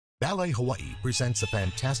Ballet Hawaii presents a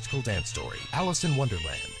fantastical dance story, Alice in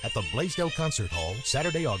Wonderland, at the Blaisdell Concert Hall,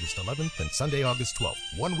 Saturday, August 11th and Sunday, August 12th.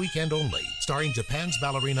 One weekend only, starring Japan's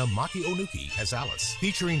ballerina Maki Onuki as Alice,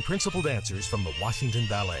 featuring principal dancers from the Washington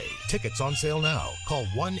Ballet. Tickets on sale now. Call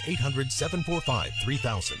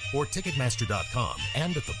 1-800-745-3000 or Ticketmaster.com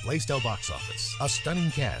and at the Blaisdell box office. A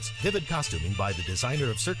stunning cast, vivid costuming by the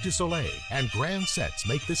designer of Cirque du Soleil, and grand sets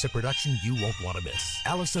make this a production you won't want to miss.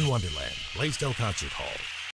 Alice in Wonderland, Blaisdell Concert Hall.